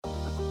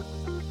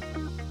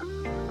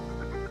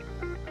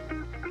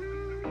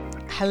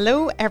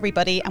Hello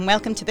everybody and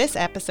welcome to this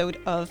episode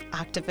of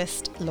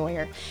Activist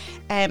Lawyer.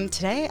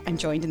 Today I'm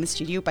joined in the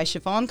studio by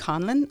Siobhán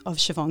Conlon of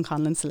Siobhán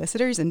Conlon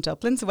Solicitors in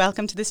Dublin. So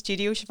welcome to the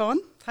studio, Siobhán.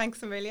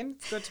 Thanks a million.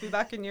 It's good to be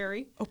back in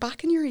Uri. Oh,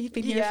 back in Uri. You've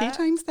been here a few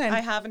times then.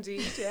 I have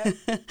indeed, yeah.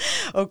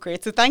 Oh,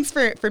 great. So thanks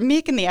for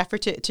making the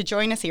effort to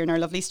join us here in our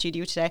lovely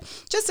studio today.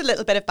 Just a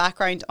little bit of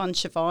background on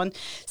Siobhán.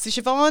 So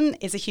Siobhán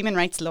is a human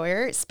rights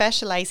lawyer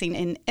specialising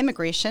in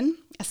immigration,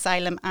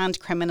 asylum and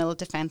criminal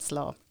defence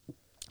law.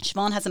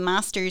 Siobhán has a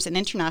master's in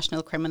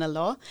international criminal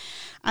law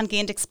and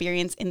gained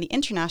experience in the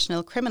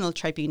International Criminal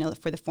Tribunal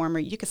for the former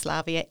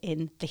Yugoslavia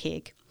in The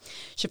Hague.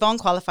 Siobhán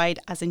qualified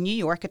as a New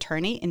York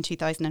attorney in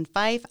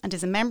 2005 and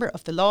is a member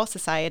of the Law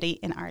Society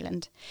in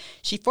Ireland.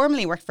 She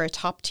formerly worked for a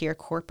top-tier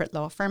corporate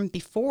law firm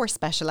before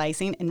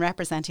specialising in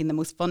representing the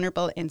most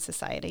vulnerable in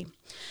society.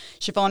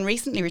 Siobhán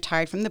recently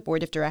retired from the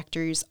board of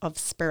directors of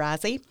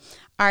specialising,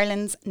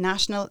 Ireland's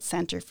National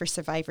Centre for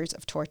Survivors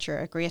of Torture,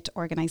 a great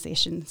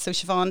organisation. So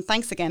Siobhán,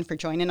 thanks again for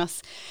joining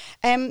us.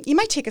 You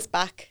might take us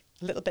back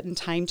a little bit in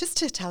time just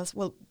to tell us,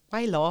 well,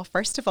 why law?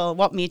 First of all,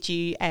 what made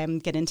you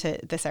get into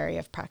this area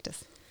of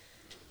practice?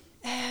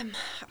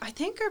 I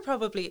think I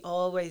probably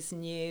always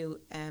knew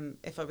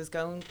if I was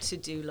going to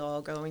do law,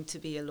 going to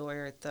be a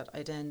lawyer, that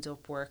I'd end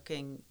up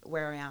working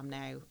where I am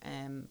now,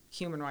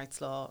 human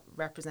rights law,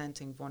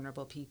 representing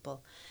vulnerable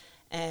people.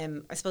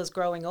 I suppose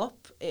growing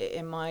up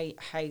in my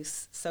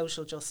house,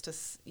 social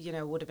justice,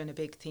 would have been a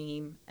big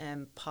theme.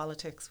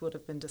 Politics would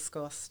have been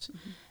discussed.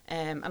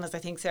 Mm-hmm. And as I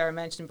think Sarah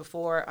mentioned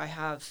before, I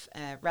have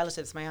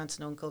relatives, my aunt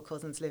and uncle,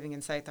 cousins living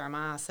in South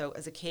Armagh. So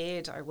as a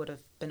kid, I would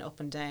have been up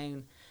and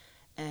down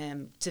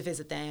to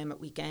visit them at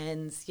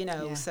weekends,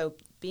 So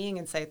being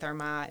in South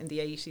Armagh in the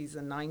 80s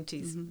and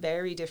 90s, mm-hmm.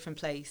 very different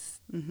place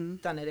mm-hmm.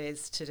 than it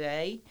is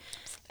today.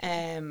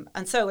 And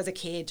so as a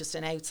kid, just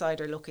an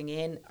outsider looking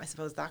in, I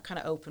suppose that kind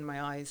of opened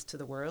my eyes to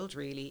the world,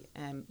 really.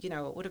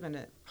 It would have been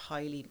a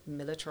highly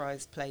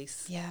militarised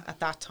place at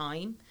that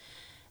time.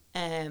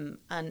 And,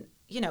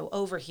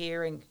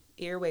 overhearing,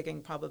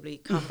 earwigging probably,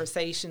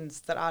 conversations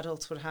that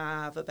adults would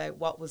have about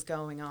what was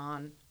going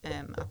on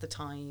at the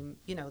time,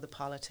 the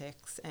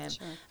politics,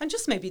 sure. And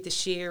just maybe the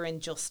sheer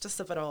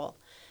injustice of it all.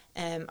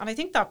 And I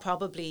think that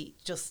probably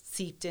just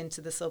seeped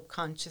into the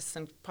subconscious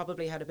and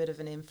probably had a bit of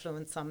an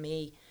influence on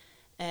me.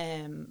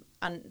 And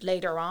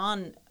later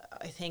on,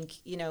 I think,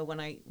 when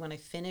I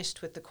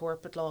finished with the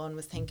corporate law and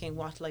was thinking,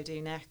 what'll I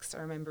do next? I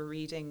remember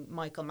reading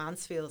Michael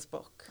Mansfield's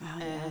book,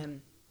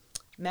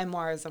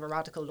 Memoirs of a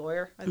Radical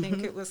Lawyer, I think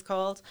mm-hmm. it was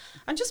called,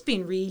 and just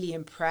being really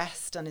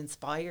impressed and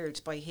inspired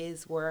by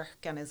his work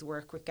and his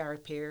work with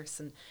Gareth Pearce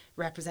and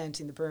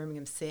representing the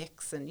Birmingham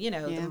Six and,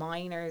 the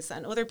miners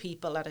and other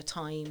people at a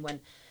time when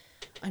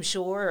I'm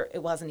sure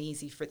it wasn't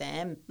easy for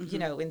them,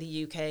 mm-hmm. In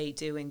the UK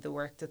doing the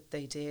work that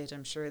they did.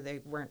 I'm sure they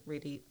weren't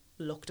really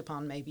looked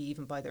upon maybe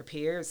even by their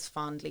peers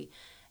fondly.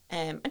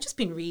 And just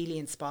been really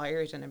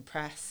inspired and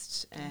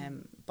impressed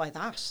by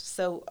that.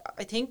 So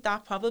I think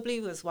that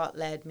probably was what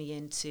led me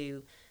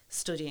into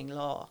studying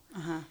law.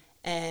 Uh-huh.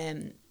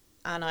 And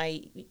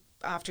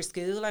after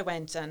school, I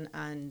went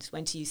and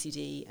went to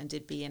UCD and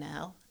did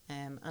B&L.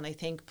 And I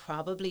think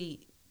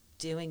probably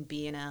doing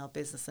B&L,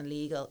 business and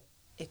legal,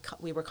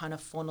 we were kind of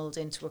funneled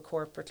into a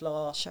corporate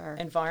law sure.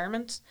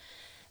 environment.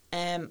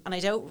 And I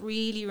don't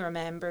really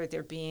remember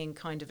there being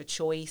kind of a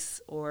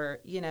choice or,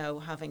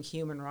 having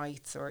human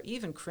rights or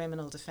even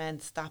criminal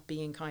defence, that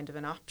being kind of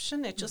an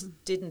option. It just mm-hmm.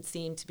 didn't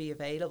seem to be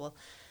available.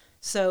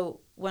 So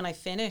when I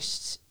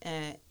finished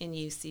in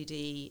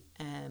UCD,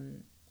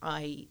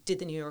 I did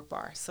the New York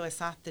bar. So I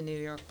sat the New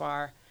York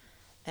bar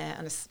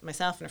and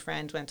myself and a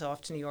friend went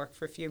off to New York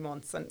for a few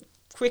months and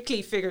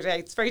quickly figured out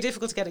it's very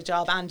difficult to get a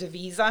job and a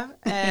visa,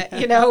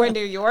 in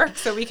New York.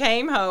 So we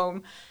came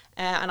home.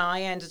 And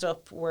I ended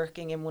up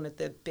working in one of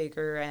the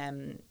bigger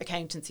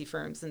accountancy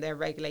firms in their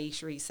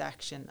regulatory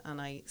section, and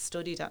I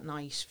studied at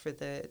night for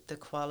the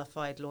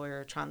qualified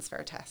lawyer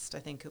transfer test, I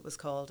think it was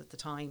called at the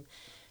time.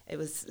 It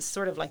was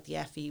sort of like the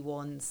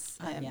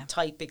FE1s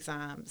type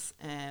exams,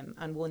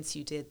 and once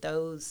you did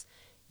those,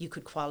 you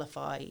could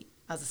qualify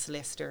as a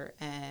solicitor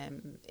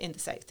in the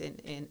South,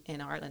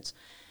 in Ireland.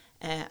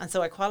 And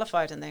so I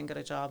qualified and then got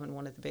a job in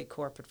one of the big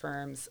corporate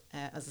firms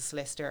as a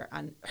solicitor,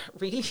 and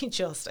really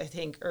just, I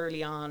think,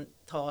 early on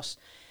thought,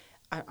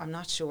 I'm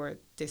not sure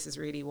this is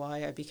really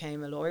why I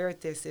became a lawyer.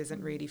 This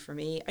isn't really for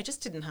me. I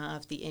just didn't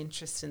have the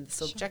interest in the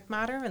subject sure.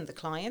 matter and the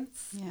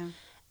clients. Yeah.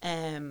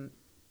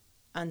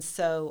 And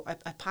so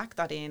I packed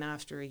that in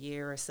after a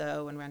year or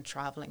so and went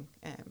travelling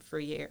for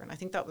a year. And I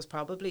think that was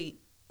probably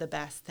the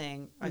best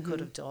thing mm-hmm. I could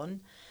have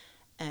done.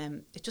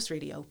 It just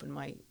really opened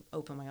my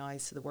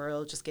eyes to the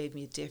world, just gave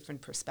me a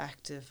different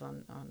perspective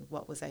on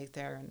what was out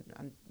there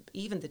and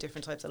even the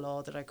different types of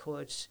law that I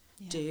could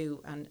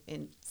do. And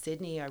in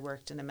Sydney, I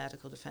worked in a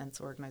medical defence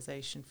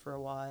organisation for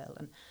a while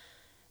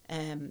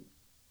and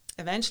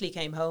eventually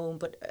came home.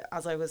 But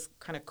as I was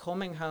kind of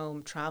coming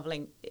home,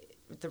 travelling,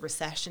 the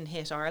recession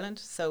hit Ireland.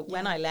 So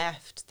when I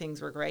left,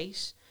 things were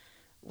great.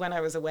 when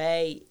I was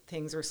away,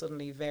 things were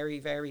suddenly very,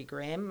 very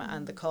grim,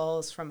 and the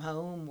calls from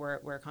home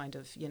were kind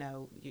of, you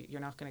know,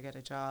 you're not going to get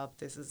a job.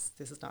 This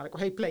is not a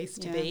great place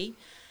to be.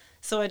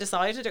 So I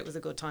decided it was a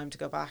good time to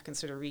go back and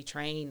sort of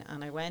retrain,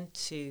 and I went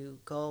to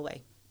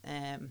Galway,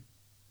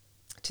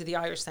 to the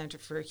Irish Centre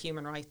for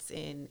Human Rights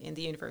in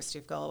the University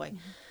of Galway,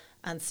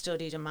 and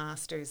studied a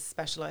master's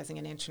specialising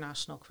in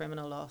international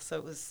criminal law. So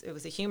it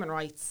was a human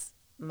rights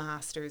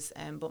master's,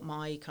 but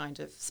my kind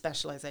of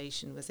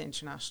specialisation was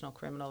international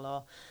criminal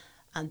law.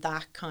 And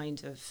that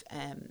kind of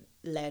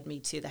led me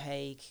to The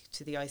Hague,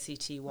 to the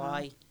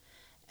ICTY.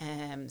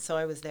 So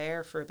I was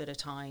there for a bit of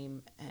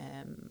time.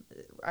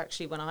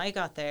 Actually, when I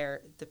got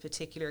there, the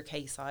particular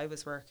case I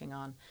was working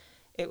on,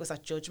 it was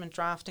at judgment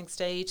drafting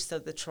stage. So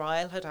the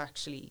trial had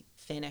actually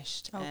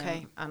finished.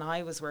 Okay. And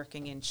I was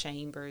working in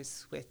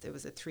chambers it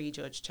was a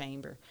 3-judge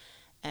chamber,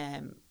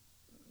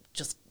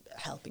 just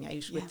helping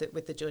out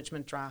with the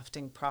judgment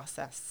drafting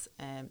process.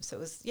 So it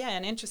was,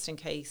 an interesting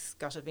case.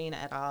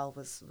 Gotovina et al.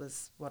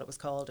 was what it was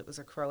called. It was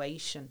a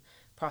Croatian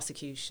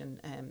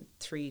prosecution,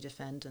 3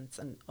 defendants,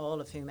 and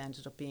all of whom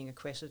ended up being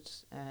acquitted.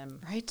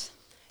 Right.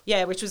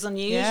 Yeah, which was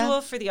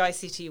unusual for the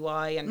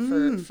ICTY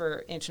and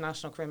for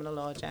international criminal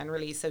law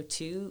generally. So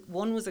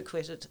one was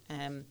acquitted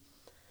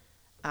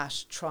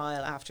at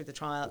trial, after the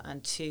trial,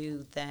 and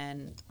 2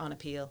 then on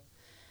appeal.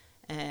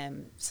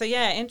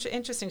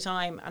 Interesting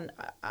time. And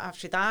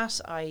after that,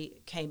 I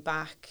came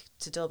back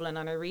to Dublin,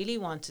 and I really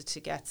wanted to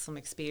get some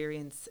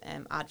experience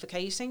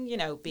advocating, you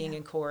know, being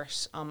in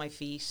court on my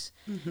feet,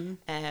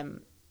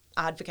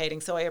 advocating.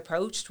 So I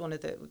approached one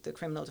of the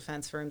criminal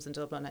defence firms in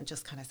Dublin and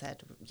just kind of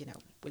said, you know,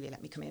 will you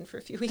let me come in for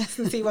a few weeks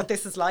and see what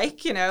this is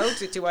like? You know,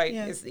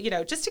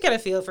 just to get a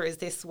feel for, is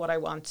this what I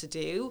want to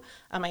do?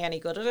 Am I any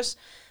good at it?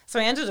 So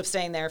I ended up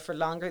staying there for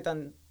longer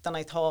than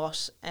I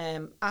thought.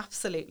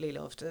 Absolutely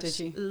loved it. Did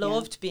you?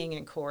 Loved being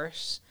in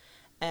court.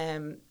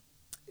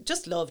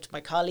 Just loved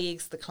my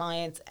colleagues, the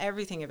clients,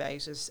 everything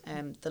about it,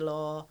 the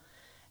law.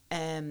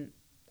 And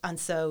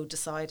so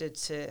decided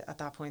to, at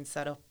that point,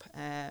 set up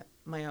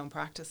my own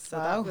practice. So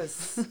that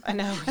was, I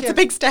know. That's a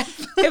big step.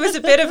 It was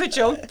a bit of a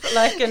jump,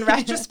 like in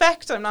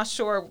retrospect. I'm not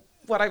sure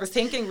what I was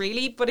thinking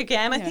really, but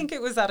again, I think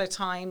it was at a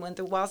time when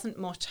there wasn't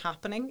much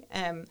happening.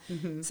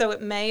 So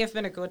it may have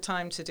been a good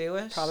time to do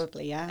it.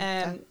 Probably,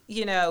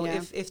 you know,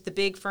 if the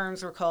big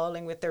firms were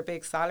calling with their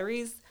big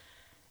salaries,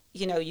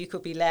 you know, you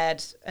could be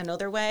led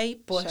another way.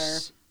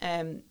 But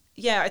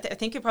I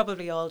think it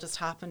probably all just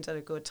happened at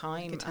a good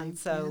time. And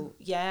so,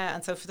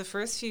 and so for the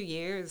first few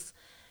years,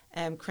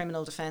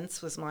 criminal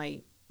defence was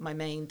my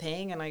main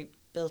thing, and I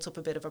built up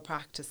a bit of a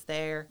practice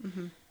there.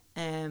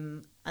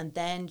 And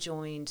then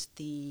joined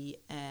the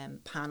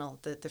panel,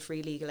 the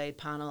Free Legal Aid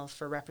panel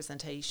for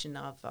representation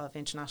of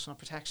international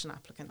protection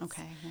applicants.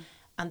 Okay.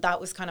 And that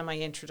was kind of my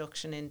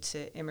introduction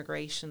into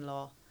immigration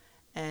law.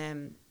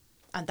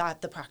 And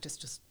that the practice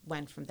just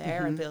went from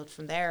there and built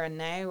from there. And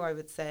now I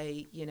would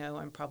say, you know,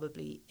 I'm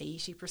probably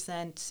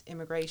 80%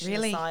 immigration,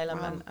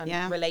 asylum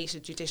and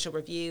related judicial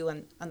review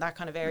and that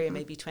kind of area,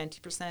 maybe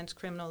 20%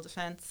 criminal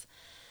defence.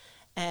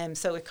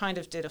 So it kind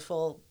of did a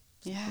full,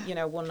 you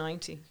know,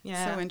 190.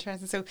 Yeah. So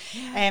interesting. So,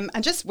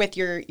 and just with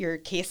your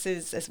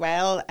cases as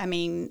well, I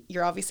mean,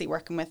 you're obviously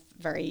working with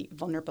very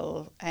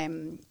vulnerable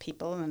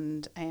people,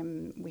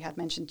 and we had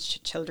mentioned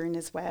children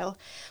as well.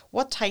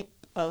 What type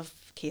of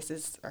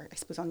cases are, I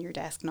suppose, on your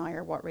desk now,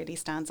 or what really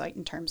stands out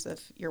in terms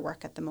of your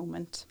work at the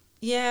moment?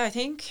 Yeah, I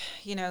think,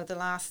 you know, the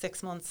last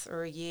 6 months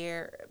or a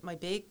year, my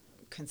big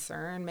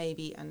concern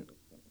maybe, and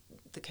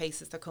the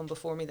cases that come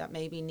before me that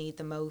maybe need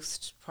the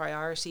most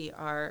priority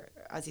are,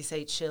 as you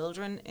say,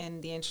 children in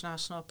the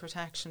international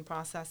protection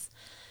process.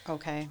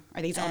 Okay.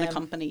 Are these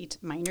unaccompanied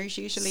minors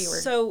usually? Or?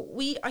 So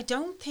I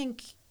don't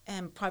think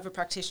private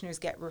practitioners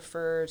get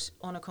referred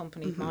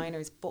unaccompanied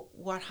minors, but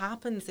what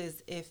happens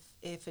is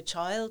if a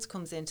child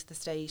comes into the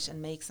state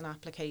and makes an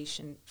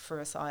application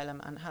for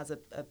asylum and has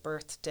a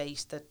birth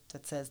date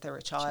that says they're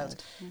a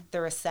child,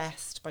 they're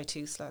assessed by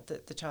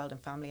TUSLA, the Child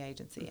and Family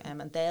Agency,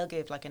 and they'll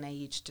give like an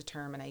age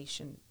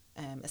determination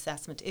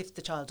assessment if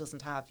the child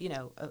doesn't have, you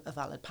know, a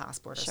valid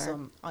passport or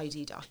some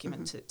ID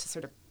document to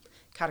sort of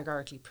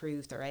categorically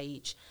prove their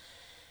age.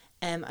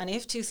 And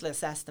if TUSLA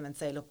assess them and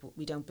say, look,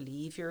 we don't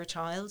believe you're a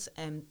child,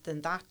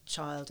 then that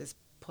child is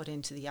put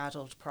into the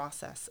adult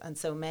process, and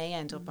so may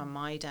end up on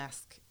my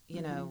desk,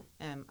 you know,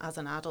 as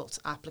an adult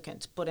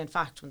applicant. But in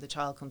fact, when the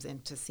child comes in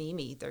to see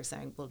me, they're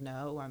saying, well,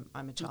 no,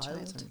 I'm a child.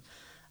 And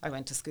I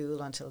went to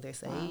school until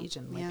this age,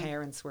 and my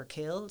parents were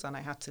killed and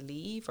I had to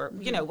leave, or,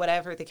 you know,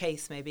 whatever the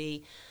case may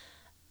be.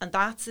 And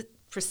that's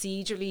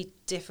procedurally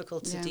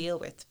difficult to deal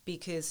with,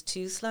 because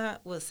TUSLA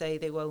will say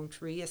they won't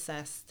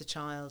reassess the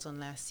child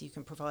unless you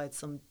can provide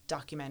some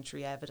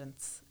documentary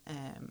evidence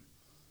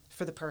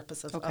for the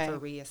purpose of a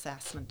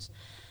reassessment.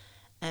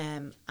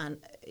 And,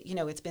 you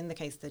know, it's been the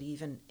case that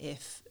even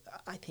if,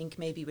 I think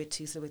maybe with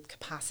TUSLA, with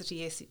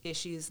capacity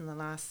issues in the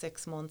last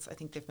 6 months, I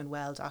think they've been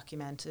well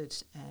documented.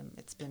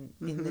 It's been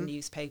in the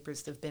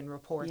newspapers, there have been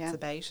reports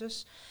about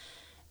it.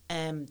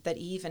 That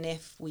even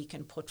if we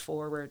can put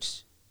forward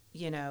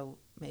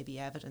maybe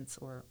evidence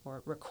or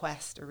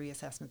request a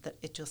reassessment, that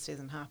it just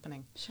isn't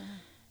happening. Sure.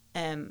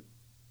 And,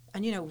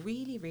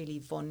 really, really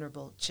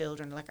vulnerable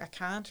children. Like, I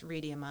can't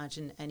really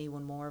imagine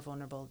anyone more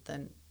vulnerable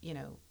than,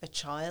 a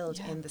child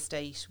in the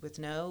state with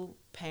no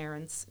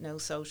parents, no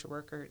social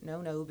worker,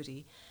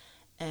 nobody.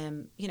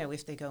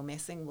 If they go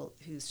missing, well,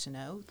 who's to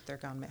know they're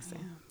gone missing?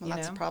 Yeah. Well,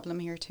 that's a problem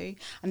here too.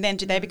 And then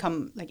do they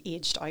become like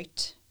aged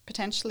out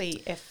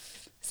potentially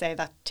if, say,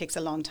 that takes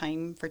a long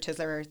time for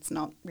Tisler, or it's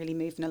not really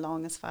moving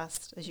along as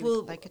fast as you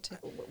would like it to?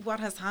 What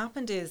has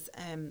happened is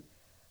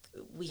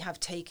we have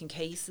taken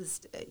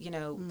cases,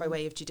 by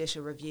way of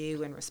judicial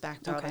review in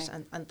respect of it,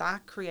 and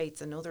that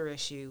creates another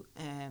issue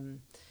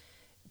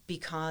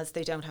because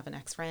they don't have an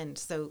ex-friend.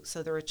 So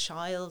they're a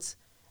child,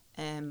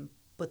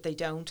 but they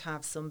don't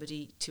have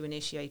somebody to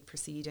initiate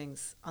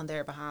proceedings on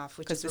their behalf,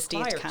 which is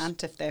required. Because the state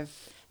can't if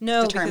they've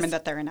determined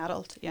that they're an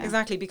adult. Yeah.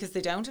 Exactly, because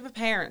they don't have a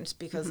parent,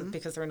 because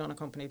they're an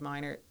unaccompanied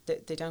minor.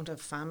 They don't have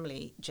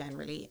family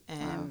generally,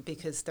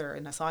 because they're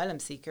an asylum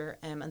seeker,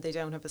 and they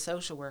don't have a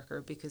social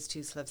worker because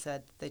TUSL have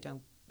said they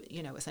don't,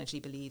 essentially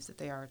believes that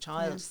they are a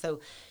child. Yeah.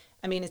 So,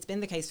 I mean, it's been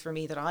the case for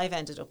me that I've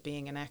ended up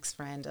being an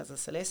ex-friend as a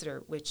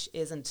solicitor, which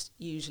isn't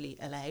usually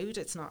allowed.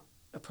 It's not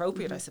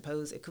appropriate, I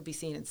suppose. It could be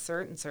seen in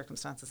certain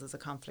circumstances as a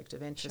conflict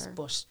of interest,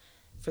 but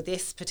for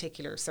this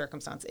particular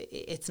circumstance,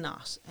 it's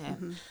not.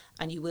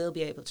 And you will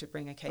be able to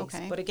bring a case.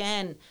 Okay. But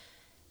again,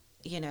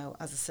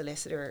 as a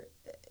solicitor,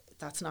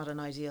 that's not an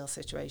ideal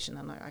situation,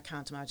 and I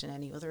can't imagine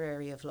any other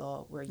area of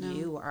law where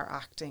you are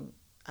acting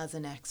as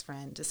an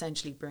ex-friend,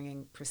 essentially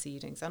bringing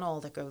proceedings and all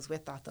that goes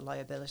with that, the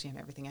liability and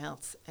everything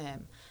else.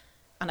 And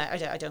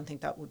I don't think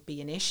that would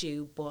be an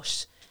issue,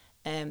 but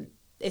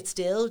it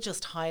still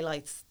just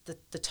highlights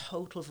the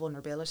total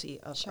vulnerability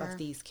of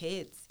these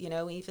kids.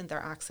 Even their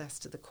access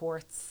to the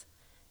courts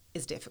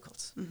is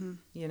difficult.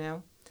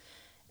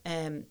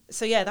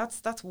 So yeah,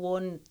 that's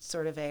one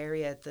sort of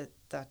area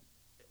that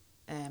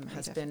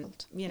has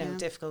difficult. Been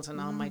difficult and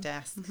on my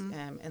desk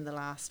in the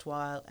last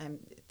while.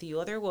 The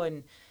other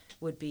one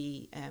would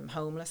be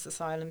homeless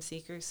asylum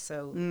seekers.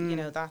 So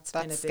that's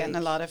been a big, getting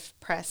a lot of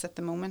press at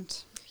the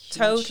moment.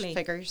 Totally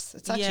figures.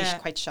 It's actually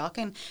quite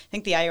shocking. I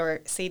think the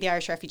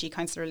Irish Refugee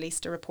Council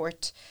released a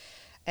report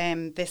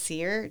this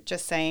year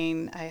just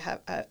saying, I have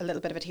a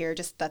little bit of it here,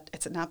 just that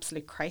it's an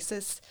absolute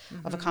crisis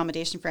of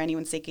accommodation for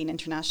anyone seeking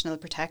international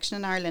protection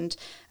in Ireland,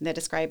 and they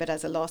describe it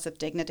as a loss of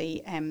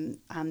dignity and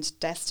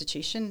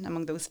destitution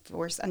among those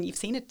forced. And you've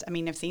seen it. I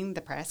mean, I've seen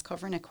the press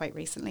covering it quite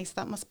recently, so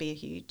that must be a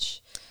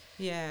huge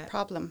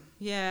problem.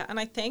 Yeah, and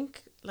I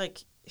think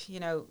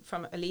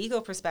from a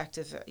legal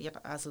perspective,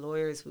 as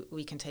lawyers,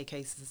 we can take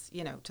cases,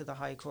 to the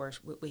High Court.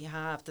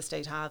 The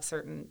state have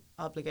certain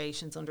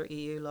obligations under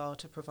EU law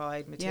to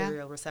provide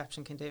material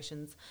reception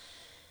conditions,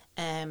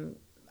 and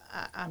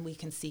we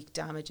can seek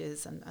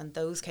damages. And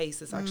those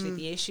cases, actually,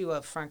 the issue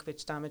of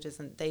Frankovich damages,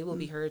 and they will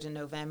be heard in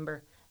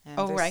November.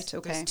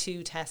 There's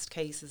 2 test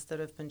cases that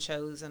have been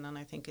chosen, and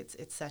I think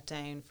it's set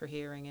down for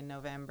hearing in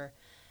November.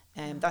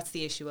 That's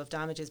the issue of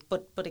damages.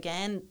 But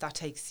again, that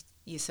takes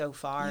you so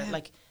far.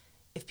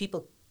 If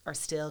people are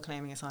still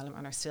claiming asylum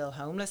and are still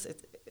homeless,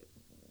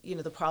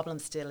 the problem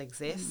still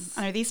exists.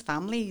 And are these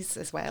families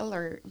as well,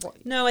 or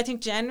what? No, I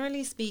think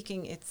generally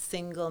speaking, it's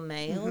single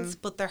males,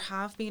 but there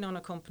have been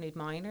unaccompanied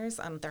minors,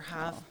 and there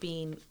have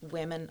been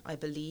women, I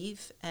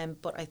believe.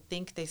 But I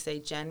think they say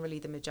generally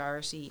the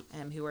majority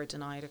who are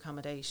denied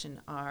accommodation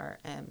are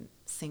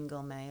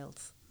single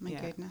males. My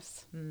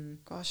goodness.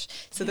 Gosh.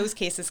 So those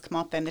cases come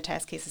up in the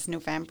test cases in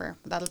November.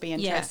 That'll be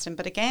interesting.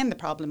 But again, the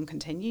problem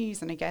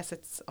continues, and I guess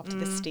it's up to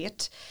the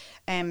state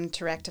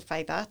to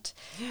rectify that.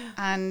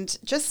 And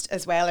just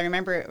as well, I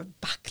remember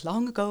back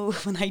long ago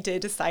when I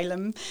did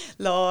asylum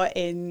law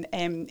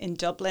in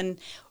Dublin,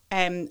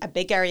 a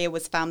big area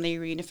was family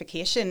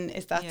reunification.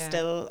 Is that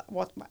still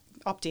what?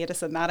 Update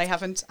us on that. I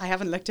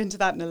haven't looked into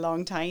that in a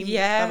long time.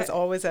 That was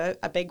always a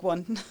big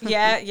one.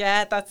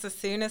 That's as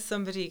soon as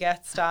somebody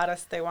gets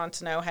status, they want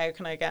to know, how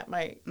can I get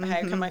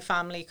how can my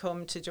family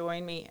come to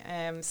join me?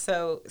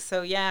 So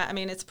I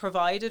mean, it's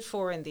provided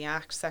for in the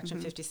Act. Section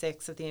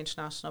 56 of the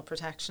International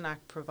Protection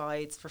Act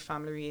provides for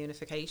family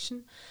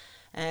reunification.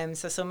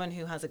 So someone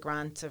who has a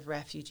grant of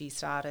refugee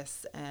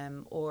status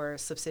or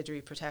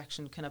subsidiary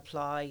protection can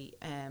apply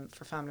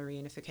for family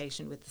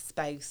reunification with the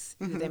spouse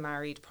who they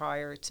married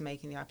prior to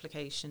making the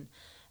application,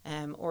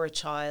 or a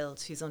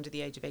child who's under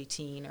the age of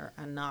 18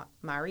 and not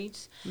married.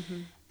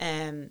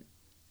 And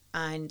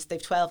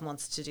they've 12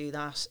 months to do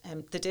that.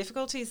 The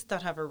difficulties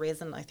that have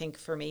arisen, I think,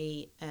 for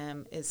me,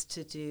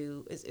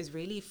 is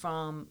really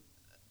from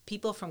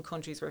people from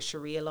countries where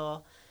Sharia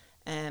law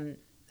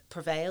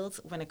prevails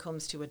when it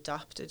comes to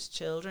adopted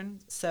children.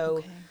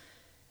 So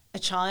a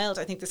child,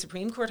 I think the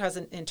Supreme Court has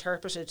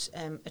interpreted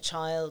a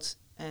child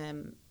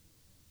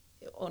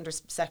under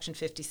Section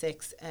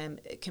 56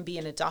 can be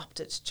an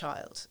adopted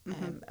child.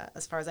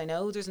 As far as I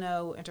know, there's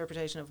no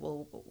interpretation of,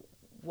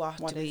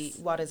 what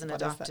is an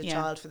adopted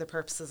child for the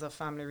purposes of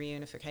family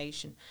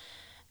reunification.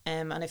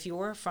 And if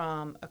you're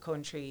from a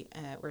country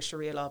where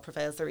Sharia law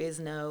prevails, there is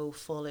no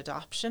full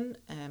adoption.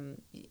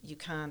 You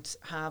can't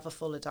have a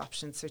full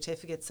adoption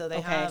certificate. So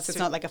they have. So it's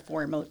not like a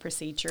formal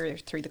procedure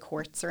through the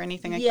courts or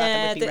anything like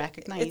that would be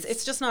recognised.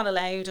 It's just not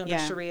allowed under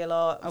Sharia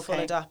law, full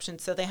adoption.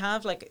 So they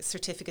have like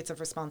certificates of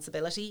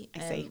responsibility. I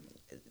see.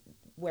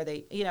 Where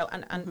they,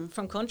 and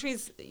from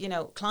countries,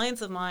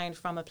 clients of mine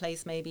from a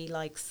place maybe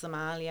like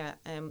Somalia,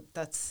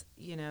 that's,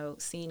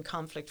 seen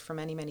conflict for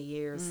many, many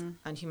years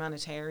and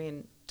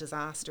humanitarian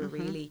disaster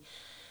really,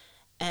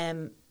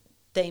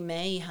 they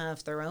may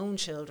have their own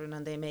children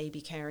and they may be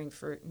caring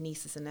for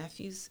nieces and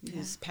nephews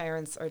whose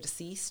parents are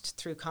deceased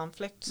through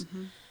conflict.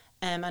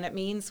 And it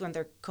means when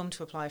they come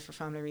to apply for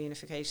family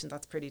reunification,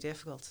 that's pretty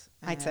difficult.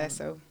 I'd say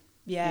so.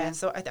 Yeah,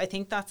 so I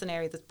think that's an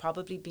area that's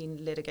probably being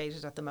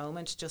litigated at the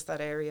moment, just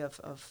that area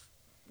of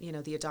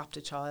the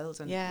adopted child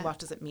and what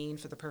does it mean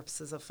for the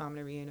purposes of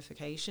family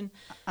reunification.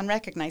 And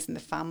recognising the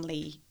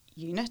family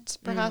unit,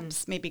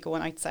 perhaps, maybe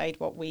going outside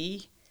what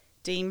we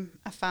deem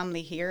a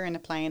family here and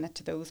applying it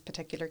to those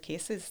particular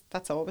cases.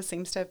 That's always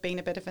seems to have been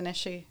a bit of an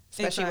issue,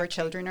 especially where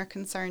children are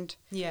concerned.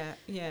 Yeah.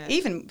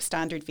 Even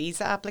standard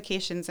visa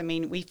applications. I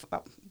mean,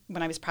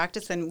 when I was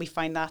practicing, we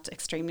find that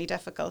extremely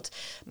difficult.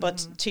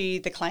 But to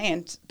the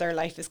client, their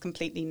life is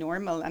completely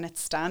normal and it's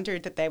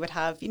standard that they would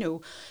have,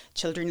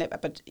 children.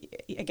 But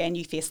again,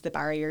 you face the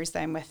barriers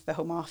then with the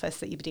Home Office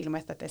that you'd be dealing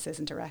with, that this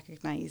isn't a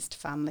recognised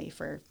family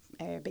for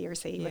B or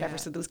C, whatever.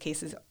 So those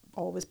cases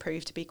always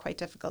prove to be quite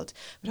difficult.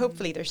 But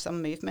hopefully there's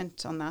some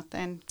movement on that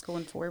then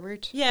going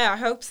forward. Yeah, I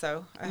hope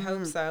so.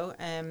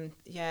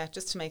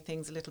 Just to make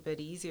things a little bit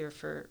easier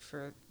for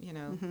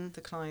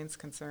the clients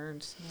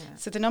concerned. Yeah.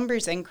 So the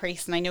numbers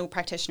increase, and I know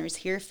practitioners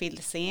here feel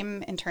the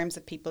same in terms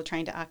of people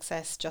trying to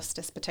access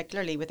justice,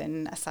 particularly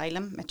within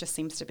asylum. It just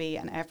seems to be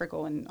an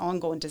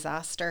ongoing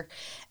disaster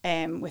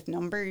with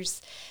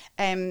numbers.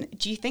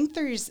 Do you think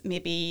there's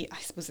maybe, I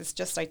suppose it's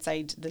just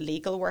outside the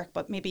legal work,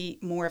 but maybe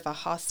more of a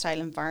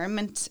hostile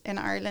environment in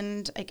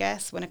Ireland, I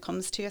guess, when it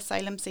comes to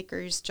asylum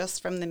seekers?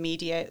 Just from the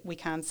media, we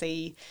can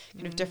see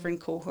different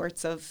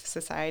cohorts of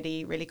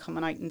society really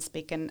coming out and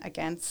speaking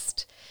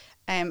against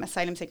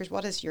asylum seekers.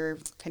 What has your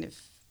kind of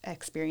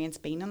experience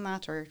been on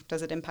that, or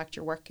does it impact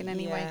your work in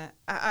any way?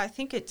 I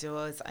think it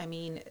does. I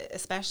mean,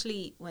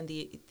 especially when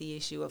the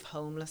issue of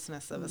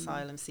homelessness of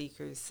asylum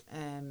seekers,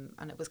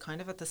 and it was kind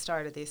of at the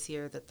start of this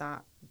year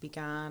that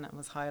began and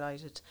was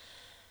highlighted.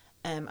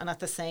 And at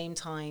the same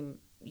time,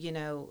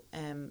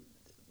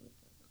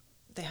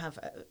 they have,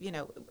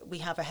 we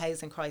have a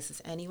housing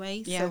crisis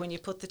anyway. Yeah. So when you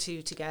put the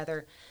two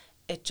together,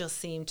 it just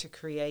seemed to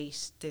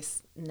create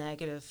this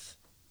negative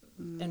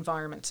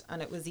environment.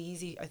 And it was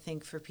easy, I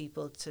think, for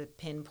people to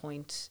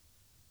pinpoint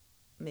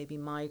maybe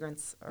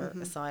migrants or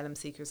asylum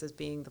seekers as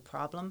being the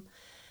problem,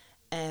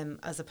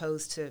 as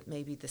opposed to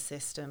maybe the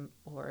system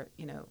or,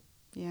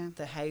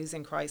 the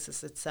housing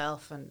crisis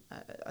itself and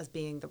as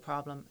being the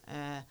problem.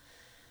 And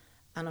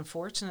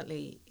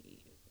unfortunately,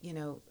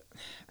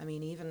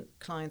 even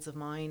clients of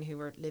mine who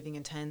were living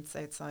in tents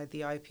outside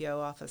the IPO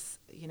office,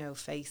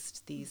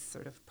 faced these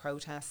sort of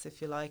protests,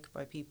 if you like,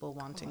 by people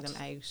wanting them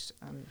out.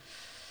 And,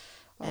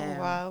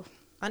 wow.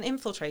 And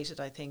infiltrated,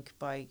 I think,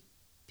 by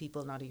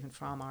people not even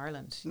from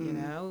Ireland,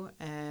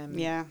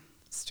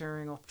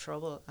 stirring up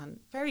trouble and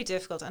very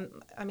difficult. And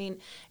I mean,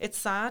 it's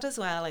sad as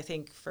well, I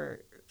think,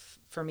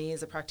 for me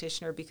as a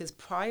practitioner, because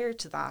prior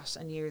to that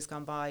and years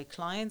gone by,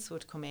 clients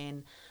would come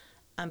in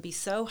and be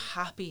so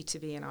happy to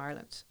be in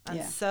Ireland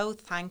and so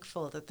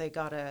thankful that they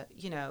got a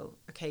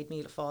Céad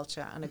Míle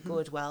Fáilte and a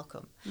good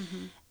welcome.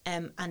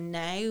 And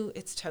now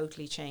it's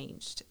totally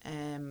changed.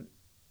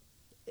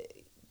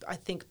 I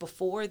think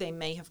before they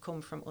may have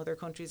come from other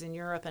countries in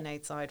Europe and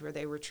outside where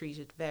they were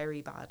treated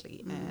very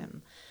badly.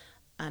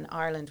 And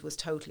Ireland was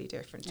totally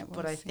different.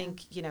 But I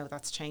think,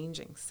 that's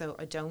changing. So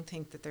I don't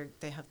think that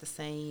they have the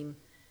same,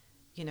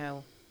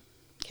 Céad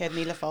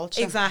Míle Fáilte.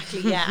 Exactly,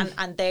 yeah.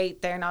 and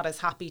they're not as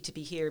happy to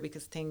be here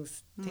because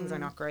things are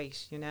not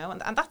great,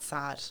 and that's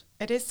sad.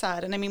 It is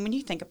sad. And I mean, when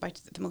you think about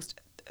the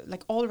most,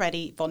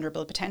 already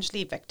vulnerable,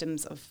 potentially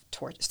victims of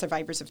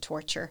survivors of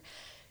torture,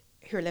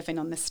 who are living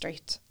on the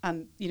street,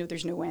 and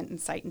there's no end in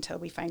sight until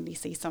we finally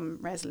see some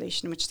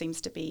resolution, which seems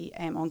to be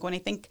ongoing. I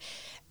think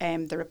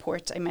the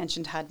report I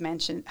mentioned had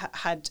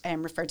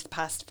referred to the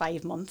past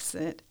 5 months,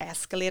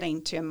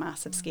 escalating to a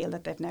massive scale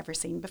that they've never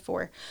seen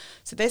before.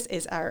 So this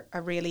is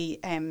a really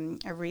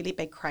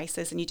big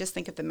crisis, and you just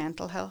think of the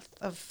mental health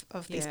of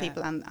these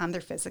people and their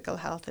physical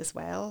health as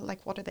well.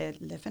 Like, what are they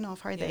living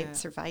off? How are they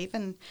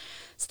surviving?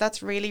 So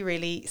that's really,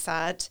 really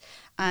sad,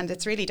 and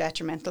it's really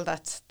detrimental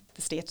that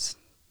the state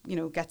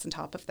gets on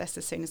top of this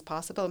as soon as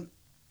possible.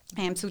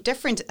 So a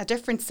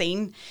different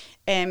scene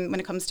when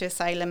it comes to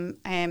asylum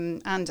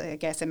and I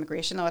guess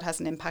immigration law. It has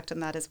an impact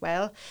on that as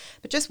well.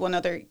 But just one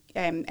other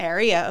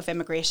area of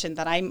immigration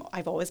that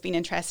I've always been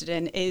interested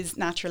in is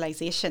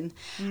naturalisation,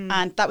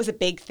 and that was a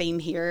big theme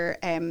here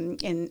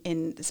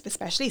in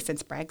especially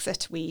since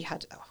Brexit. We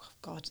had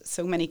God,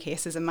 so many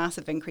cases, a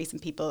massive increase in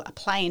people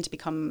applying to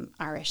become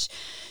Irish.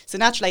 So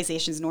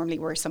naturalisation is normally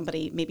where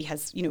somebody maybe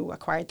has,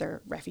 acquired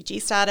their refugee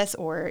status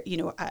or,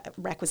 a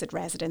requisite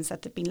residence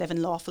that they've been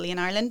living lawfully in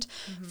Ireland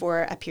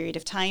for a period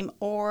of time,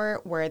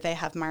 or where they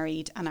have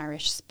married an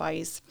Irish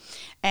spouse.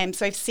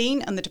 So I've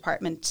seen on the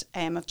Department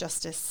of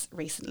Justice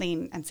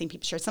recently and seen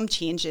people share some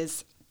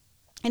changes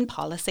in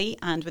policy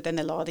and within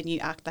the law. The new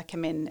act that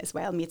came in as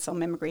well made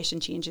some immigration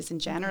changes in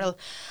general.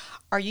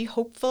 Are you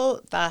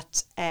hopeful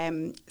that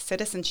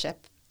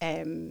citizenship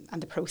and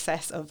the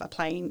process of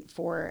applying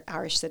for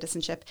Irish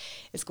citizenship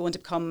is going to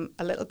become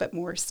a little bit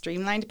more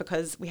streamlined?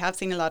 Because we have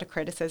seen a lot of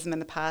criticism in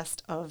the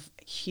past of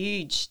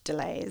huge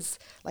delays,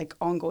 like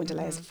ongoing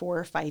delays, 4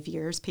 or 5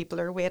 years people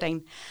are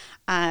waiting.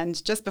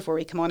 And just before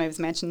we come on, I was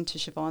mentioning to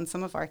Siobhán,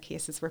 some of our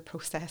cases were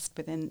processed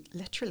within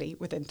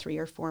 3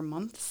 or 4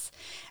 months.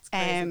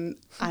 And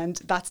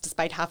that's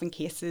despite having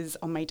cases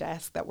on my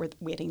desk that were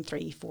waiting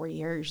 3-4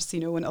 years,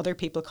 and other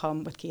people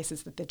come with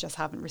cases that they just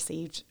haven't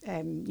received,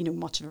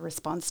 much of a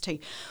response to.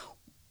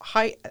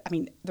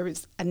 There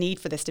is a need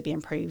for this to be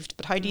improved,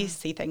 but how do you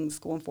see things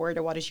going forward,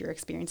 or what has your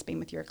experience been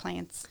with your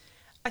clients?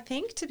 I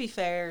think, to be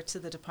fair to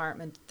the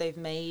department, they've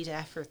made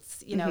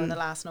efforts, in the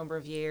last number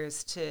of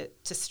years to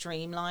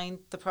streamline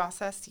the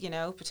process,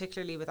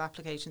 particularly with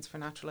applications for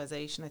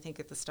naturalisation. I think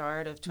at the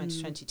start of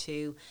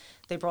 2022,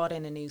 they brought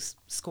in a new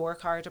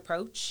scorecard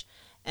approach.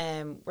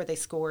 Where they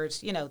scored,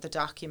 the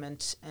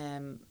document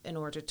in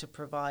order to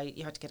provide,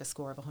 you had to get a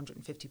score of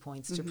 150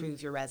 points to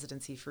prove your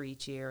residency for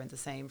each year, and the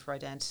same for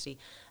identity.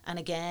 And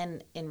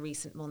again, in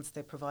recent months,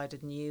 they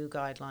provided new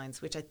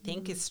guidelines, which I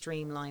think has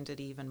streamlined it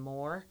even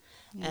more.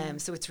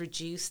 So it's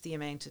reduced the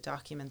amount of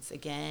documents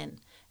again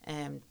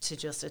to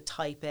just a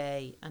type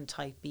A and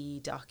type B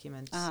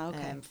document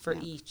for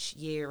each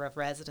year of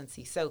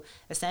residency. So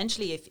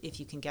essentially, if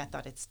you can get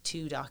that, it's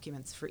 2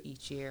 documents for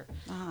each year.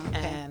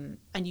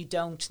 And you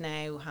don't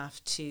now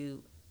have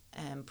to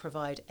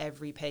provide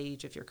every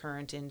page of your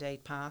current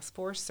in-date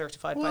passport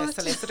certified by a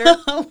solicitor,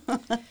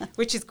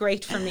 which is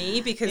great for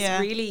me because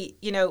really,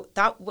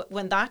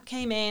 when that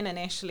came in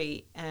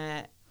initially,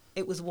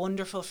 it was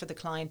wonderful for the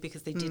client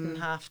because they didn't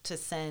have to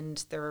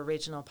send their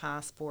original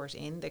passport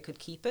in. They could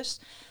keep it.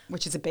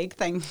 Which is a big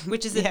thing.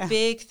 Which is a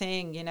big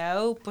thing,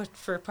 But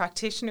for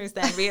practitioners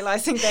then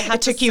realising they had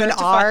it took you an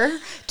hour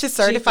to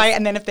certify.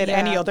 And then if they had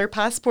any other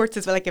passports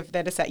as well, like if they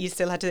had a set, you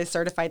still had to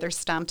certify their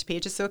stamped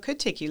pages. So it could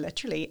take you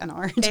literally an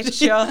hour. It's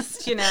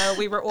just,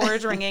 we were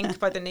ordering ink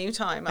by the new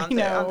time on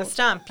the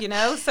stamp,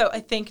 So I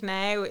think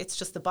now it's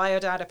just the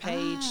biodata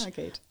page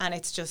and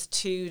it's just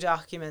 2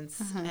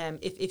 documents.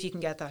 If you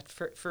can get that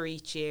for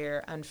each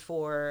year, and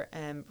for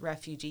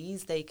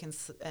refugees they can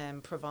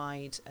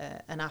provide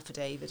an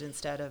affidavit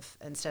instead of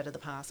the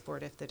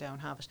passport if they don't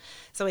have it.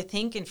 So I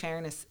think, in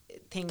fairness,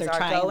 things are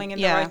going in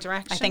the right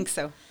direction. I think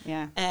so.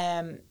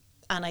 And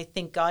I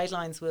think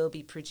guidelines will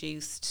be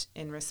produced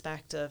in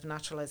respect of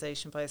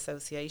naturalisation by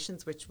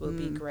associations, which will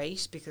be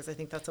great, because I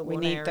think that's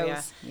one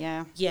area.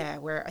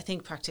 Where I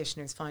think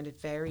practitioners find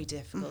it very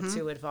difficult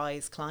to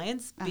advise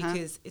clients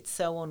because it's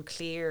so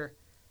unclear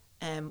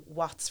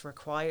what's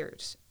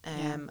required.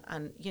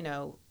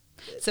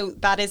 So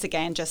that is,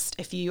 again, just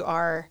if you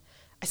are,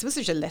 I suppose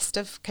there's a list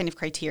of kind of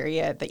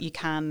criteria that you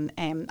can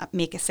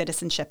make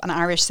an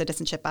Irish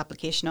citizenship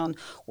application on,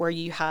 where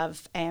you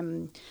have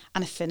an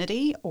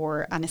affinity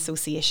or an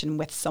association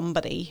with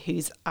somebody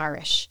who's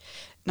Irish.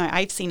 Now,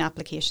 I've seen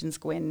applications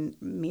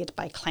made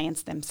by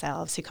clients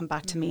themselves who come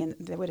back to me and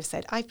they would have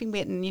said, I've been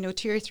waiting,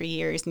 2 or 3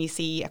 years, and you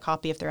see a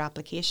copy of their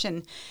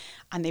application,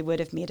 and they would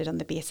have made it on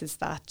the basis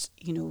that,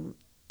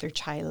 their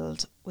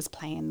child was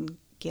playing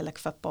Gaelic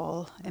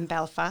football in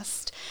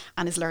Belfast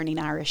and is learning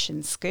Irish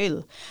in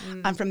school.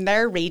 And from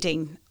their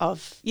reading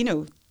of,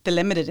 the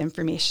limited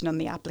information on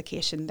the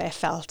application, they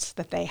felt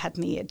that they had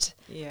made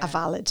a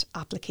valid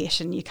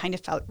application. You kind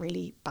of felt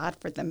really bad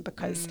for them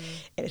because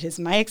it is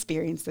my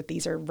experience that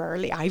these are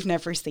rarely, I've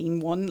never seen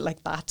one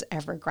like that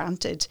ever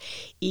granted.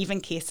 Even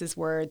cases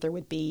where there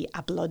would be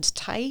a blood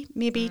tie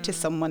maybe to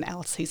someone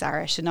else who's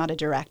Irish and not a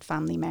direct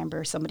family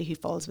member, somebody who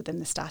falls within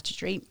the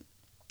statutory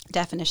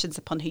definitions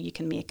upon who you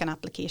can make an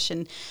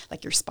application,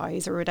 like your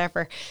spouse or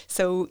whatever.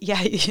 So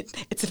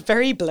it's a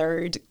very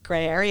blurred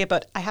grey area,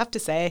 but I have to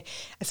say,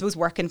 I suppose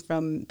working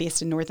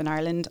based in Northern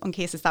Ireland on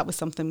cases, that was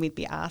something we'd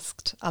be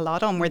asked a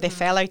lot on, where they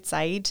fell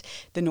outside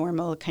the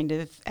normal kind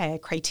of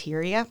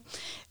criteria.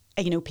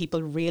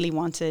 People really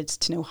wanted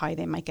to know how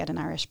they might get an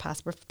Irish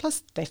passport,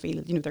 plus they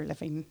feel they're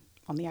living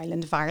on the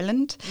island of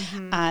Ireland,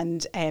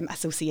 and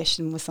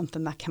association was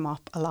something that came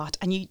up a lot.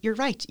 And you're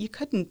right, you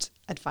couldn't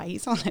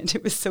advise on it.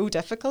 It was so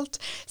difficult.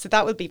 So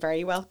that would be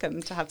very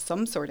welcome to have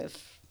some sort of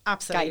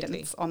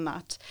guidance on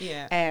that.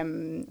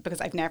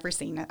 Because I've never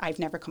seen it. I've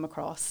never come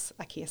across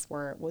a case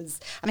where it was,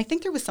 and I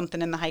think there was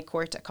something in the High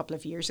Court a couple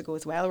of years ago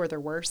as well, where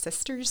there were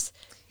sisters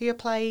who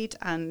applied,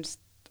 and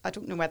I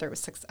don't know whether it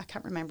was I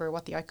can't remember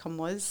what the outcome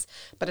was,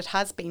 but it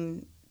has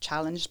been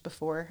challenged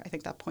before, I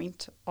think, that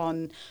point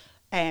on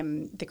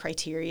the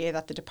criteria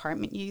that the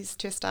department used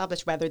to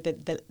establish whether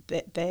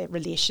the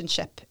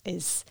relationship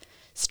is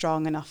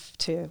strong enough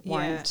to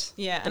warrant.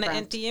 Yeah,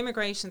 and the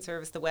Immigration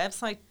Service, the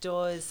website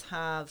does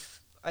have,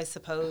 I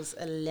suppose,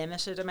 a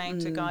limited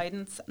amount of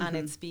guidance, and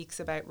it speaks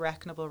about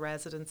reckonable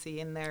residency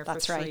in there for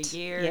 3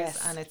 years,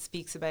 and it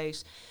speaks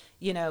about,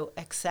 you know,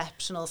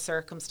 exceptional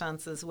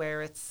circumstances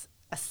where it's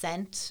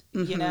assent,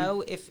 you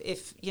know,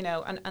 if you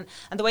know, and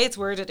the way it's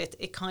worded,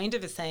 it kind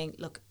of is saying,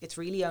 look, it's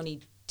really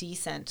only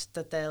decent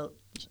that they'll,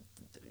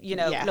 you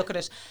know, look at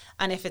it,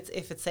 and if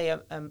it's say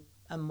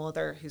a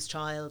mother whose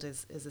child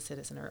is a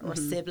citizen or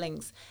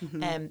siblings,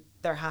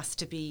 there has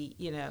to be,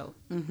 you know,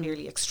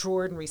 nearly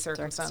extraordinary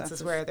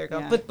circumstances where they're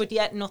going. But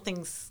yet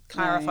nothing's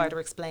clarified or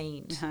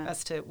explained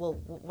as to, well,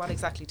 what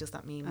exactly does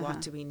that mean?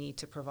 What do we need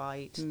to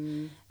provide?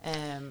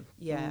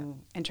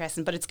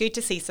 Interesting. But it's good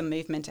to see some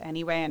movement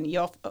anyway. And you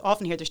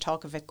often hear there's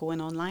talk of it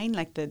going online,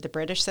 like the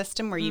British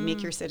system where you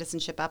make your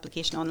citizenship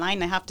application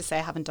online. I have to say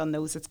I haven't done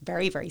those. It's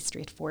very, very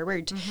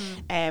straightforward.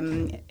 You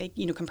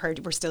know,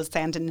 compared, we're still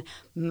sending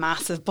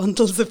massive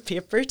bundles of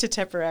paper to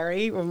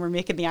Tipperary when we're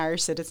making the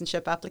Irish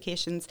citizenship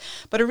applications.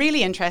 But a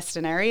really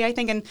interesting area, I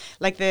think, and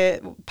like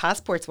the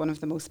passport's one of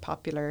the most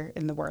popular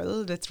in the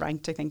world. It's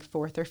ranked, I think,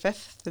 4th or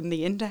 5th in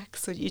the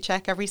index, so you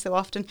check every so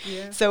often.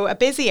 So a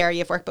busy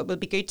area of work, but it will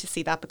be good to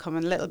see that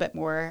becoming a little bit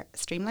more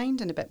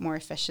streamlined and a bit more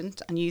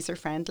efficient and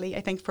user-friendly,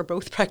 I think, for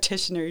both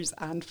practitioners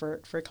and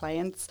for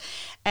clients.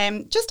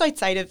 Just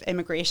outside of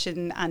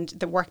immigration and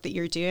the work that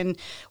you're doing,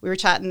 we were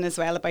chatting as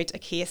well about a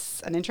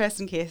case, an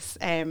interesting case,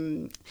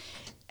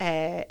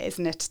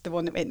 isn't it? The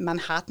one in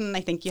Manhattan.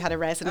 I think you had a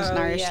resident, an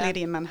Irish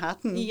lady in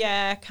Manhattan.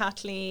 Yeah,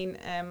 Kathleen,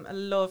 a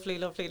lovely,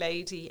 lovely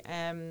lady.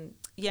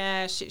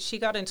 She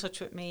got in touch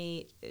with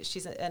me.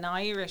 She's an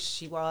Irish,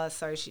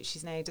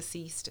 she's now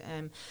deceased.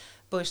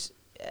 But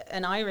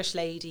an Irish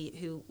lady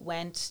who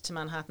went to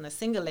Manhattan, a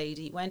single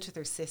lady, went with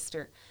her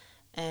sister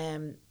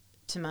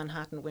to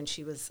Manhattan when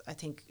she was, I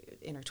think,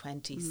 in her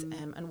 20s,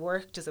 and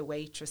worked as a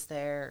waitress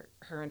there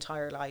her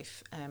entire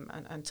life,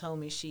 and told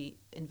me she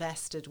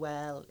invested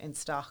well in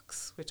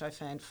stocks, which I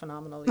found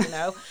phenomenal, you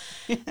know.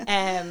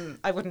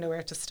 I wouldn't know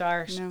where to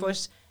start,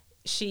 but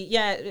she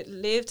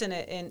lived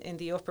in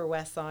the Upper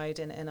West Side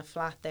in a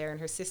flat there, and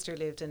her sister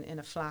lived in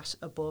a flat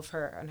above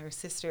her, and her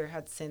sister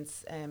had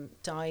since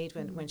died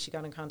when she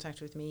got in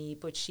contact with me,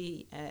 but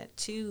she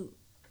two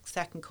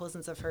second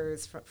cousins of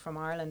hers from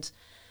Ireland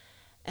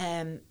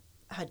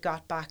had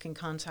got back in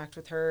contact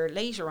with her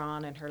later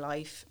on in her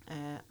life,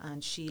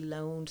 and she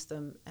loaned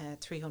them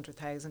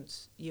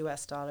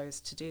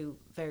 $300,000 to do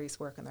various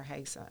work in their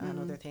house and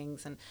other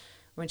things. And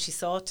when she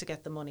sought to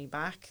get the money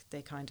back,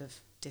 they kind of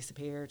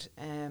disappeared.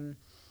 And,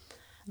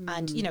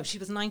 you know, she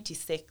was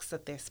 96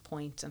 at this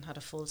point and had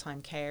a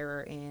full-time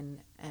carer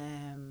in,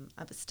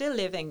 but still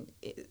living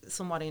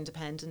somewhat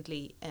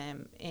independently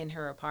in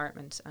her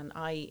apartment. And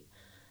I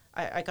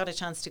got a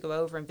chance to go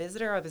over and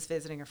visit her. I was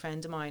visiting a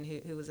friend of mine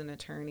who was an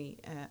attorney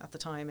at the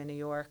time in New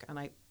York, and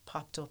I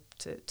popped up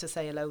to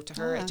say hello to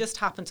her. It just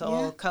happened to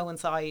all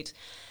coincide.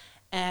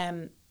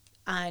 So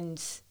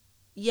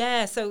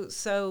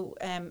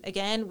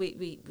again,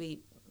 we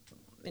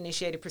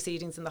initiated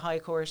proceedings in the High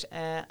Court,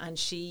 and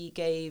she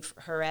gave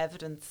her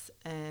evidence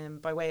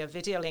by way of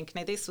video link.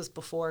 Now, this was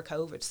before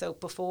COVID, so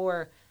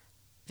before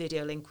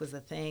video link was a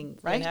thing,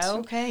 right? You know?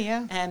 Okay,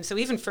 yeah. So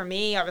even for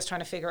me, I was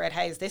trying to figure out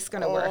how is this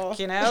going to work,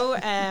 you know?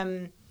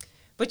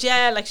 But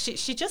yeah, like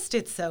she just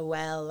did so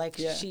well. Like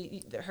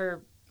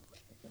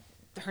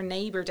her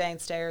neighbour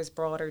downstairs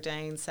brought her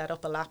down, set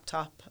up a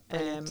laptop,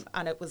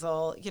 and it was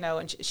all, you know,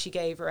 and she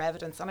gave her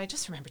evidence. And I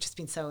just remember just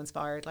being so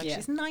inspired. Like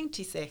she's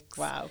 96.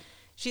 Wow.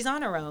 She's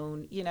on her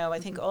own, you know. I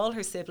think all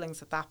her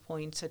siblings at that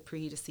point had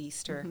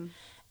predeceased her.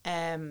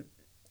 And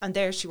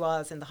there she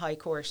was in the High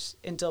Court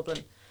in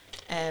Dublin,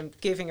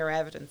 giving her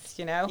evidence,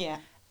 you know.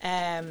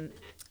 And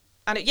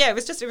it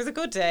was a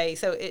good day.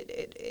 So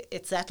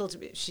it settled.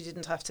 She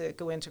didn't have to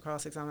go into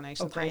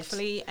cross-examination,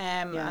 thankfully.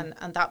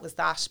 And that was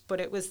that. But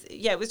it was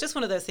just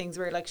one of those things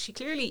where, like, she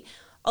clearly,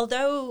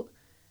 although,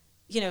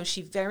 you know,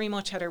 she very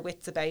much had her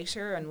wits about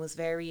her and was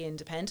very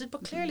independent,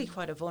 but clearly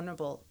quite a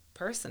vulnerable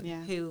person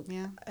who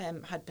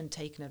had been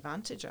taken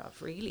advantage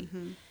of, really.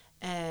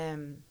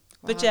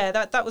 But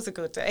that was a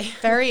good day.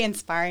 Very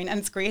inspiring, and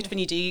it's great when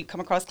you do come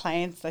across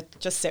clients that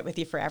just sit with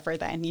you forever.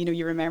 Then, you know,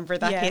 you remember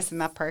that case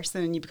and that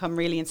person, and you become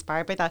really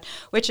inspired by that,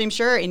 which I'm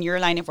sure in your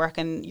line of work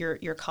and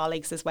your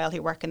colleagues as well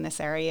who work in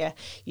this area,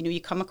 you know, you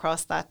come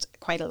across that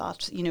quite a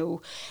lot, you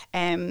know,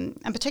 and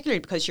particularly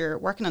because you're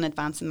working on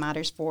advancing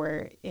matters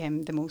for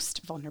the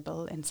most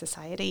vulnerable in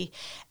society.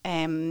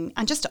 And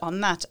just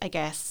on that, I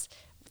guess,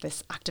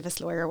 this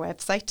activist lawyer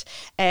website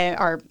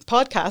or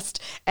podcast,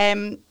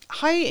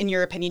 how, in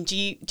your opinion, do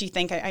you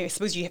think, I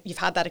suppose you've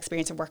had that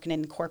experience of working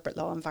in the corporate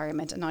law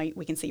environment, and now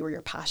we can see where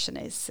your passion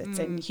is. It's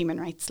in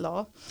human rights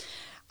law.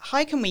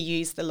 How can we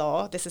use the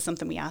law? This is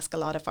something we ask a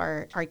lot of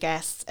our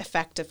guests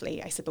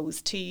effectively, I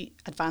suppose, to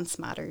advance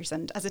matters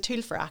and as a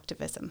tool for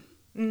activism.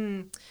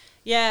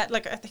 Yeah,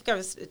 like I think I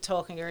was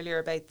talking earlier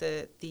about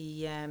the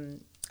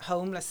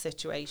homeless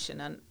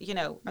situation, and, you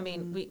know, I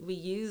mean, we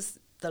use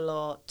the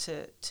law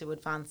to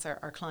advance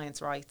our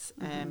clients' rights,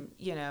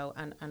 you know,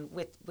 and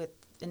with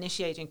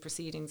initiating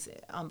proceedings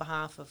on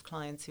behalf of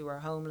clients who are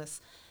homeless,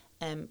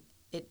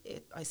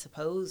 it I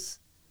suppose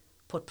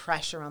put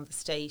pressure on the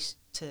state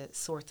to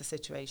sort the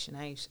situation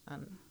out,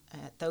 and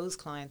those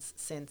clients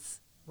since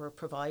were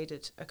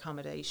provided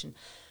accommodation.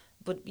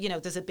 But, you know,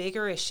 there's a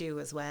bigger issue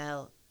as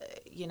well,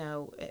 you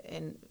know,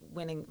 in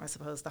winning, I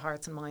suppose, the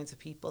hearts and minds of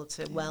people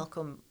to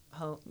welcome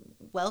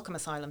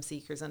asylum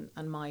seekers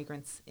and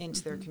migrants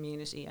into their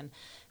community, and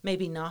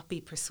maybe not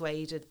be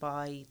persuaded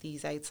by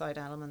these outside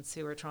elements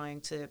who are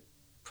trying to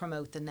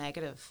promote the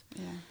negative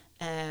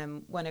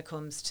when it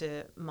comes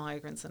to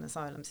migrants and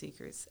asylum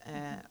seekers.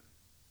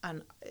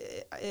 And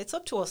it's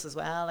up to us as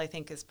well, I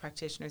think, as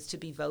practitioners, to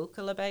be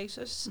vocal about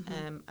it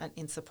and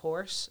in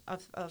support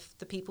of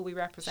the people we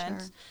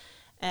represent.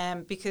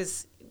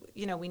 Because,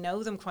 you know, we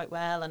know them quite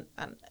well, and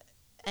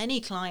any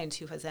client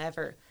who has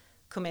ever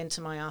come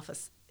into my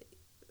office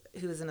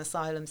who is an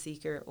asylum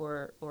seeker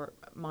or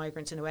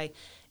migrant in a way,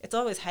 it's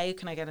always, how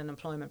can I get an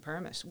employment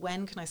permit?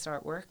 When can I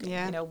start working?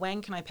 You know,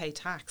 when can I pay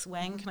tax?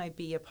 When can I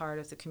be a part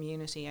of the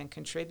community and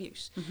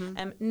contribute?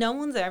 No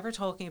one's ever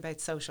talking about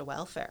social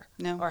welfare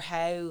or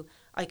how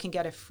I can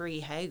get a free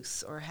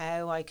house or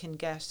how I can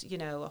get, you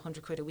know,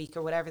 £100 a week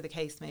or whatever the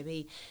case may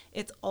be.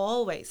 It's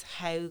always,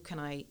 how can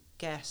I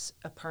get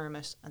a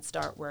permit and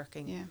start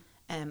working?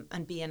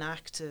 And be an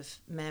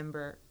active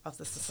member of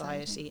the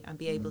society and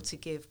be able to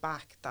give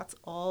back. That's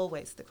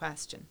always the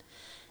question.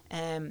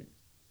 And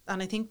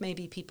I think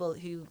maybe people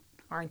who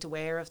aren't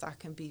aware of that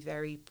can be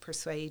very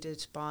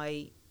persuaded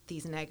by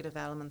these negative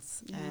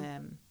elements.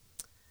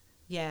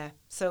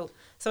 So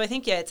I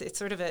think, it's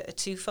sort of a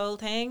twofold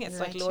thing. It's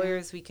like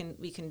lawyers, we can,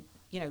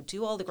 you know,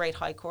 do all the great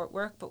high court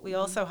work, but we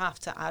also have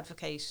to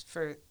advocate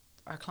for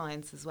our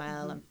clients as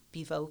well and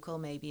be vocal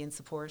maybe in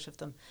support of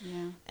them.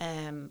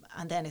 And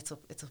then it's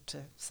up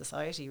to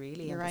society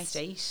really and the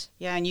state.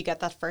 Yeah, and you get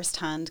that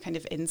first-hand kind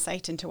of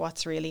insight into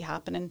what's really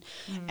happening.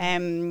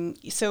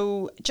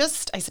 So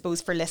just, I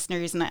suppose, for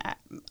listeners, and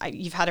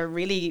you've had a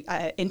really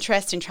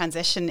interesting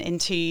transition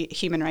into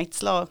human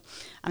rights law,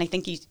 and I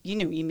think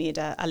you made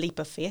a leap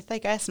of faith, I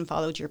guess, and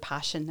followed your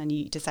passion, and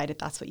you decided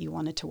that's what you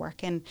wanted to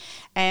work in.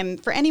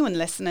 For anyone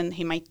listening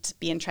who might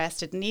be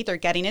interested in either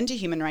getting into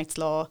human rights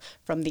law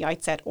from the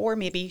outset, or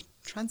maybe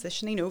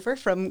transitioning over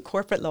from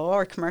corporate law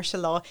or commercial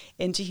law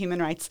into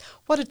human rights,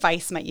 what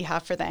advice might you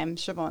have for them,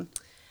 Siobhán?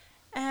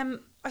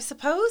 I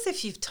suppose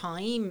if you've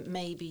time,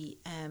 maybe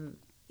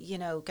you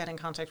know, get in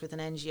contact with an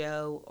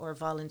NGO or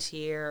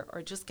volunteer,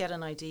 or just get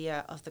an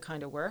idea of the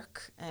kind of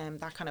work,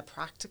 that kind of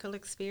practical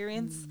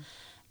experience.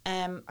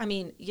 I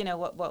mean, you know,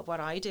 what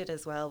I did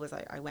as well was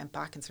I went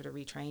back and sort of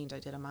retrained. I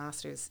did a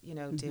master's, you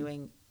know,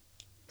 doing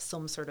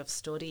some sort of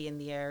study in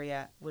the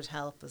area would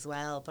help as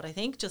well. But I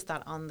think just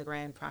that on the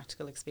ground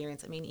practical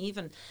experience. I mean,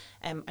 even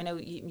I know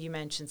you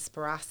mentioned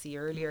Specialising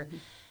earlier.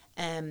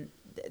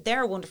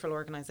 They're a wonderful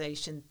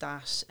organisation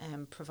that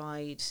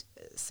provide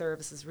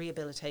services,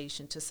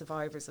 rehabilitation to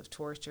survivors of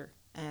torture.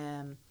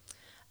 And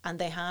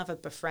they have a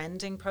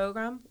befriending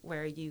programme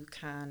where you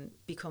can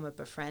become a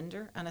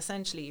befriender, and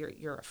essentially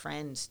you're a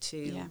friend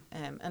to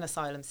an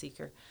asylum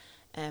seeker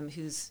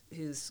who's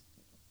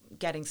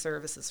getting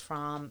services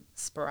from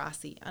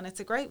Specialising. And it's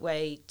a great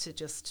way to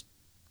just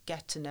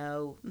get to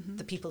know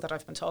the people that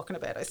I've been talking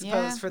about, I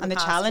suppose, for the and the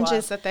past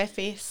challenges while. that they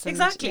face.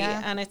 Exactly.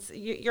 And it's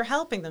you're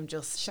helping them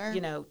just,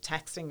 you know,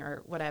 texting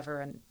or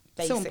whatever, and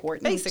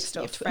basic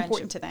stuff.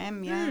 Important to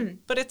them,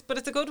 But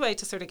it's a good way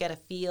to sort of get a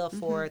feel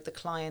for the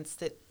clients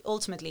that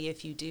ultimately,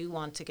 if you do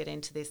want to get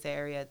into this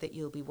area, that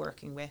you'll be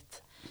working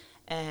with.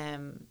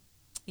 And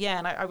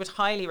I would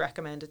highly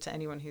recommend it to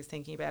anyone who's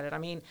thinking about it. I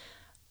mean,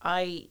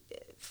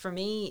 for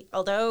me,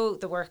 although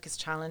the work is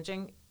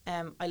challenging,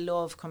 I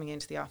love coming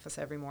into the office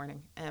every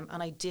morning, and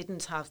I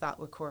didn't have that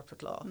with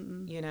corporate law.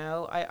 You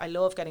know, I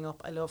love getting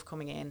up, I love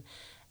coming in.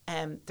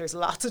 There's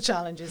lots of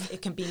challenges.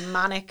 It can be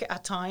manic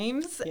at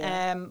times,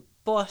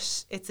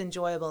 but it's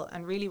enjoyable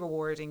and really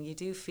rewarding. You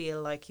do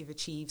feel like you've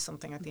achieved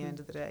something at the end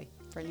of the day.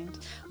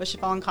 Brilliant. Well,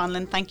 Siobhán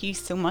Conlon, thank you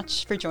so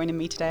much for joining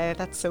me today.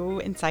 That's so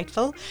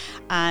insightful.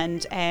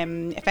 And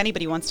if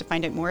anybody wants to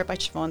find out more about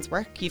Siobhán's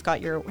work, you've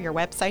got your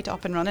website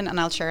up and running, and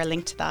I'll share a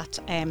link to that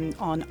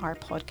on our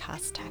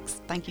podcast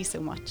text. Thank you so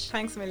much.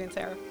 Thanks a million,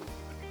 Sarah.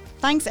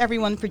 Thanks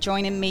everyone for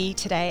joining me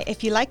today.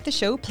 If you like the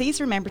show, please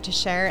remember to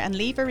share and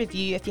leave a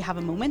review if you have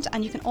a moment.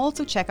 And you can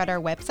also check out our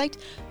website,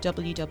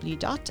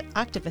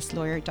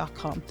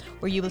 www.activistlawyer.com,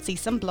 where you will see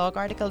some blog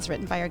articles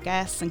written by our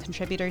guests and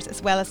contributors,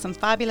 as well as some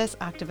fabulous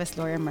Activist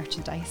Lawyer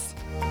merchandise.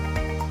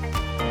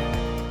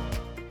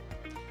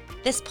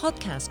 This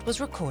podcast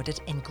was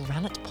recorded in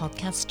Granite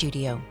Podcast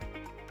Studio.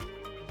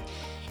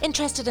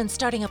 Interested in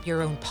starting up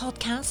your own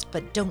podcast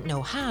but don't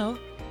know how?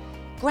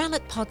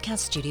 Granite Podcast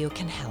Studio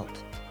can help.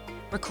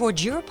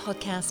 Record your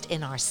podcast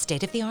in our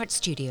state-of-the-art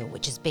studio,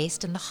 which is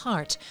based in the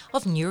heart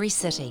of Newry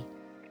City.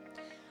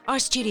 Our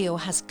studio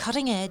has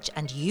cutting-edge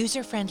and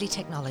user-friendly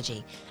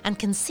technology and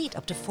can seat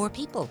up to 4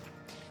 people.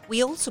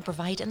 We also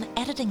provide an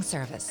editing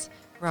service.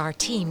 for our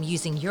team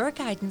using your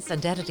guidance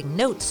and editing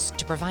notes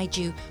to provide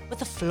you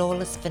with a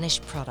flawless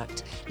finished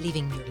product,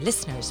 leaving your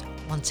listeners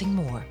wanting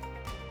more.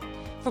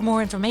 For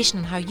more information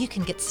on how you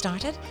can get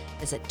started,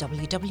 visit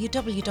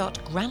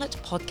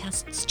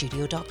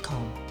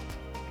www.granitepodcaststudio.com.